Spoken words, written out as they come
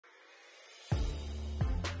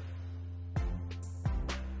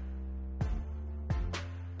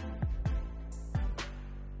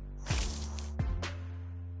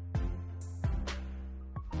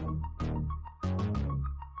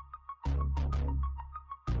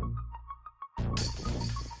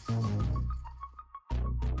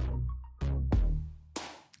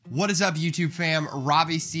What is up, YouTube fam?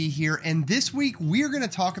 Robbie C here, and this week we're going to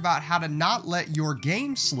talk about how to not let your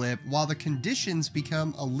game slip while the conditions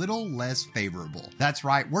become a little less favorable. That's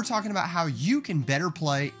right, we're talking about how you can better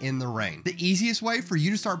play in the rain. The easiest way for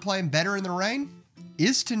you to start playing better in the rain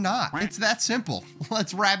is to not. It's that simple.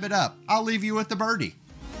 Let's wrap it up. I'll leave you with the birdie.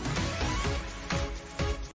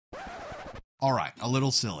 All right, a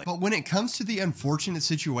little silly. But when it comes to the unfortunate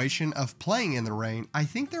situation of playing in the rain, I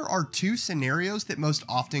think there are two scenarios that most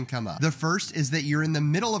often come up. The first is that you're in the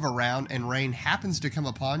middle of a round and rain happens to come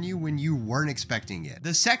upon you when you weren't expecting it.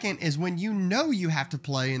 The second is when you know you have to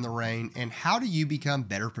play in the rain, and how do you become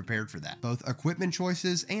better prepared for that? Both equipment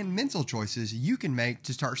choices and mental choices you can make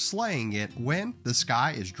to start slaying it when the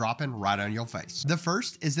sky is dropping right on your face. The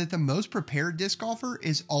first is that the most prepared disc golfer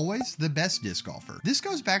is always the best disc golfer. This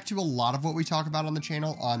goes back to a lot of what we talk about on the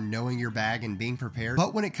channel on knowing your bag and being prepared.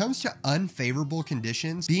 But when it comes to unfavorable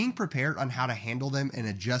conditions, being prepared on how to handle them and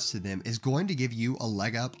adjust to them is going to give you a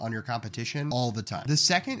leg up on your competition all the time. The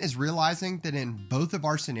second is realizing that in both of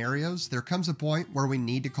our scenarios, there comes a point where we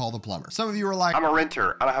need to call the plumber. Some of you are like, I'm a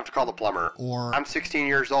renter, I don't have to call the plumber. Or I'm 16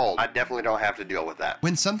 years old, I definitely don't have to deal with that.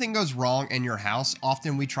 When something goes wrong in your house,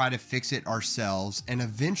 often we try to fix it ourselves, and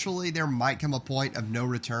eventually there might come a point of no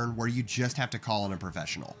return where you just have to call in a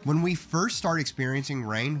professional. When we first start experiencing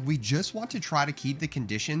rain, we just want to try to keep the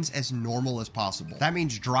conditions as normal as possible. That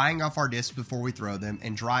means drying off our discs before we throw them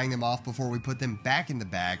and drying them off before we put them back in the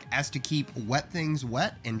bag, as to keep wet things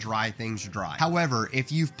wet and dry things dry. However,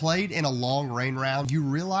 if you've played in a long rain round, you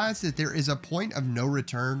realize that there is a point of no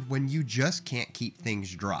return when you just can't keep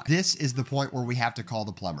things dry. This is the point where we have to call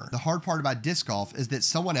the plumber. The hard part about disc golf is that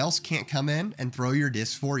someone else can't come in and throw your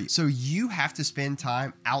discs for you. So you have to spend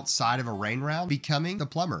time outside of a rain round becoming the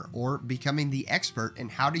plumber or becoming the expert in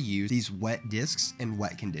how to use these wet discs in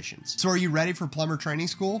wet conditions. So are you ready for plumber training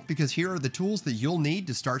school? Because here are the tools that you'll need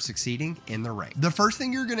to start succeeding in the rain. The first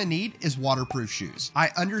thing you're going to need is waterproof shoes.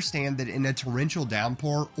 I understand that in a torrential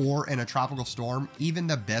downpour or in a tropical storm, even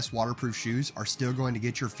the best waterproof shoes are still going to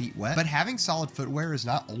get your feet wet, but having solid footwear is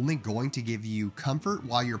not only going to give you comfort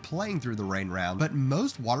while you're playing through the rain round, but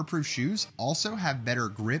most waterproof shoes also have better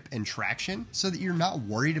grip and traction so that you're not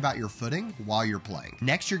worried about your footing while you're playing.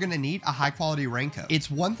 Next, you're going to need a high quality raincoat. It's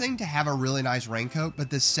one thing to have a really nice raincoat, but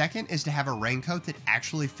the second is to have a raincoat that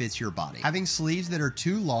actually fits your body. Having sleeves that are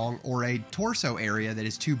too long or a torso area that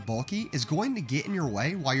is too bulky is going to get in your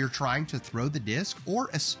way while you're trying to throw the disc, or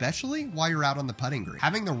especially while you're out on the putting green.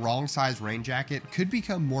 Having the wrong size rain jacket could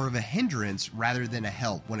become more of a hindrance rather than a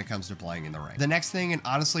help when it comes to playing in the rain. The next thing, and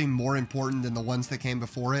honestly more important than the ones that came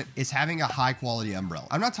before it, is having a high quality umbrella.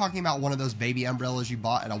 I'm not talking about one of those baby umbrellas you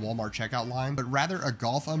bought at a Walmart checkout line, but rather a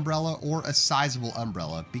golf umbrella or a sizable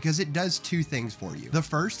umbrella, because it does two things for you. The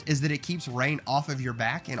first is that it keeps rain off of your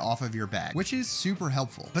back and off of your bag, which is super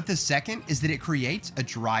helpful. But the second is that it creates a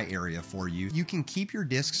dry area for you. You can keep your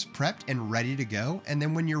discs prepped and ready to go, and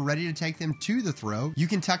then when you're ready to take them to the throw, you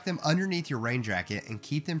can tuck them underneath your rain jacket and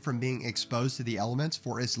keep them from being exposed to the elements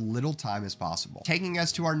for as little time as possible. Taking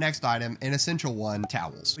us to our next item, an essential one,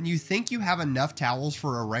 towels. When you think you have enough towels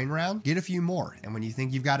for a rain round, get a few more. And when you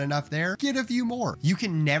think you've got enough there, get a few more. You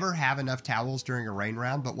can never have enough towels during a rain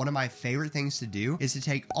round, but one of my favorite things to do is to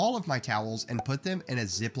take all of my towels and put them in a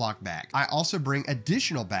Ziploc bag. I also bring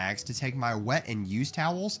additional bags to take my wet and used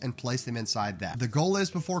towels and place them inside that. The goal is,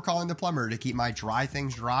 before calling the plumber, to keep my dry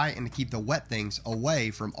things dry and to keep the wet things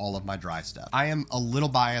away from all of my dry stuff. I am a little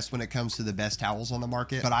biased when it comes to the best towels on the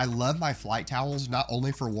market, but I love my flight towels not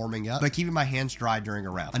only for warming up, but keeping my hands dry during a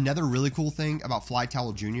round. Another really cool thing about Flight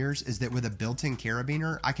Towel Juniors is that with a built-in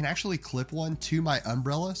carabiner, I can actually clip one to my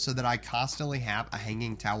umbrella so that I constantly have a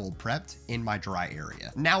hanging towel prepped in my dry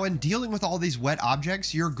area. Now, in dealing with all these wet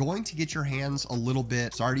objects, you're going to get your hands a little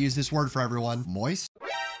bit, sorry to use this word for everyone, moist,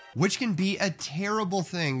 which can be a terrible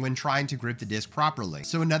thing when trying to grip the disc properly.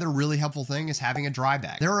 So another really helpful thing is having a dry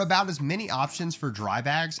bag. There are about as many options for dry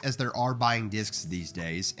bags as there are buying discs these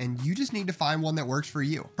days, and you just need to find one that works for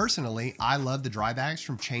you. Personally, I love the dry bags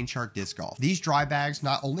from Chain Shark Disc Golf. These dry bags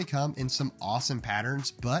not only come in some awesome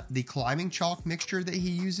patterns, but the climbing chalk mixture that he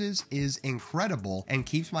uses is incredible and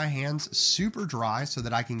keeps my hands super dry so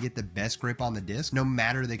that I can get the best grip on the disc no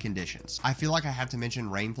matter the conditions. I feel like I have to mention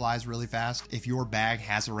rain flies really fast. If your bag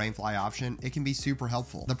has a rainfly option, it can be super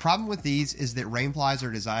helpful. The problem with these is that rainflies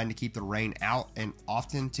are designed to keep the rain out and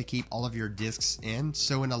often to keep all of your discs in,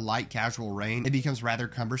 so in a light casual rain, it becomes rather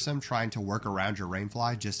cumbersome trying to work around your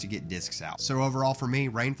rainfly just to get discs out. So overall for me,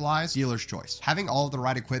 rainflies, dealer's choice. Having all of the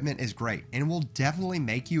right equipment is great and will definitely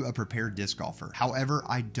make you a prepared disc golfer. However,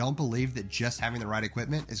 I don't believe that just having the right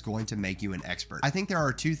equipment is going to make you an expert. I think there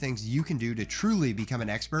are two things you can do to truly become an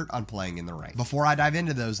expert on playing in the rain. Before I dive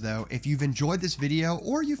into those though, if you've enjoyed this video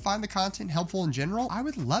or you find the content helpful in general, I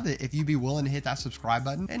would love it if you'd be willing to hit that subscribe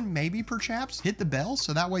button and maybe perhaps hit the bell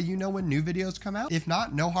so that way you know when new videos come out. If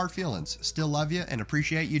not, no hard feelings. Still love you and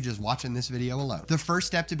appreciate you just watching this video alone. The first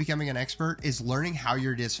step to becoming an expert is learning how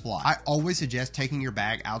your discs fly. I always suggest taking your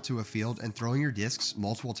bag out to a field and throwing your discs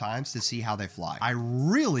multiple times to see how they fly. I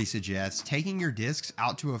really suggest taking your discs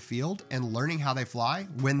out to a field and learning how they fly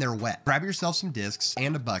when they're wet. Grab yourself some discs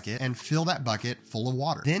and a bucket and fill that bucket full of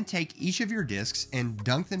water. Then take each of your discs and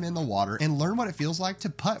dunk them in the water and learn what it feels like to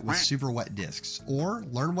putt with super wet discs, or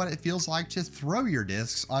learn what it feels like to throw your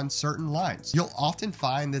discs on certain lines. You'll often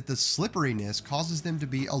find that the slipperiness causes them to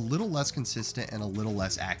be a little less consistent and a little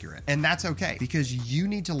less accurate. And that's okay, because you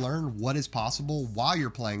need to learn what is possible while you're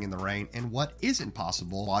playing in the rain and what isn't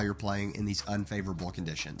possible while you're playing in these unfavorable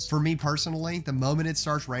conditions. For me personally, the moment it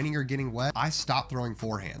starts raining or getting wet, I stop throwing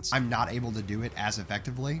forehands. I'm not able to do it as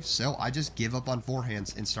effectively, so I just give up on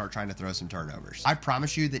forehands and start trying to throw some turnovers. I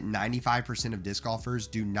promise you that 95% of disc golfers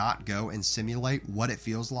do not go and simulate what it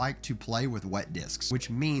feels like to play with wet discs, which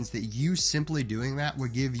means that you simply doing that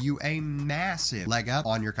would give you a massive leg up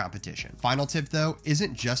on your competition. Final tip though,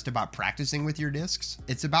 isn't just about practicing with your discs,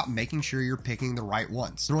 it's about making sure you're picking the right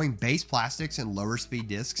ones. Throwing base plastics and lower speed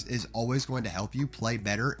discs is always going to help you play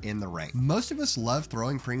better in the rain. Most of us love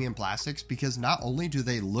throwing premium plastics because not only do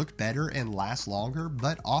they look better and last longer,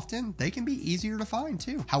 but often they can be easier to find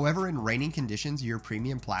too. However, in raining conditions, your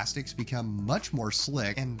premium plastics become much more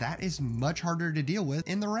slick, and that is much harder to deal with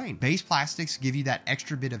in the rain. Base plastics give you that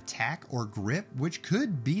extra bit of tack or grip, which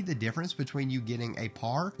could be the difference between you getting a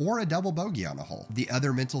par or a double bogey on a hole. The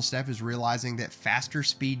other mental step is realizing that faster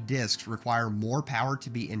speed discs require more power to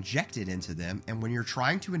be injected into them, and when you're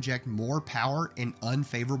trying to inject more power in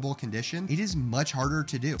unfavorable conditions, it is much harder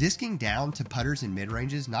to do. Disking down to putters and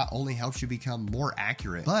mid-ranges not only helps you become more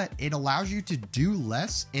accurate, but it allows you to do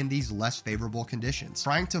less in these less favorable conditions.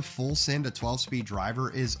 Trying to full send a 12-speed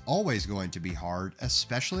driver is always going to be hard,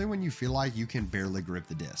 especially when you feel like you can barely grip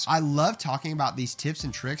the disc. I love talking about these tips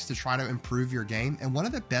and tricks to try to improve your game, and one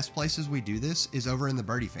of the best places we do this is over in the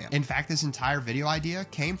Birdie Fam. In fact, this entire video idea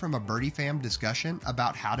came from a Birdie Fam discussion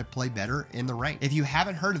about how to play better in the rain. If you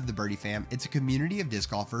haven't heard of the Birdie Fam, it's a community of disc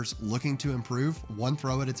golfers looking to improve one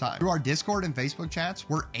throw at a time. Through our Discord and Facebook chats,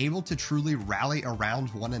 we're able to truly rally around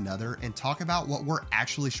one another and talk about what we're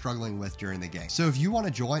actually struggling with during the game. So if you want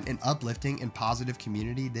to join an uplifting and positive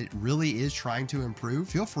community that really is trying to improve,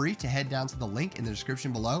 feel free to head down to the link in the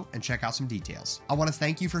description below and check out some details. I want to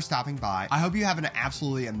thank you for stopping by. I hope you have an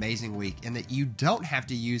absolutely amazing week and that you don't have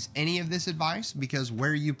to use any of this advice, because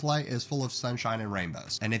where you play is full of sunshine and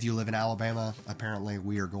rainbows. And if you live in Alabama, apparently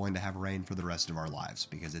we are going to have rain for the rest of our lives,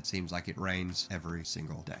 because it seems like it rains every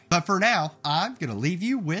single day. But for now, I'm going to leave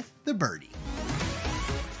you with the birdie.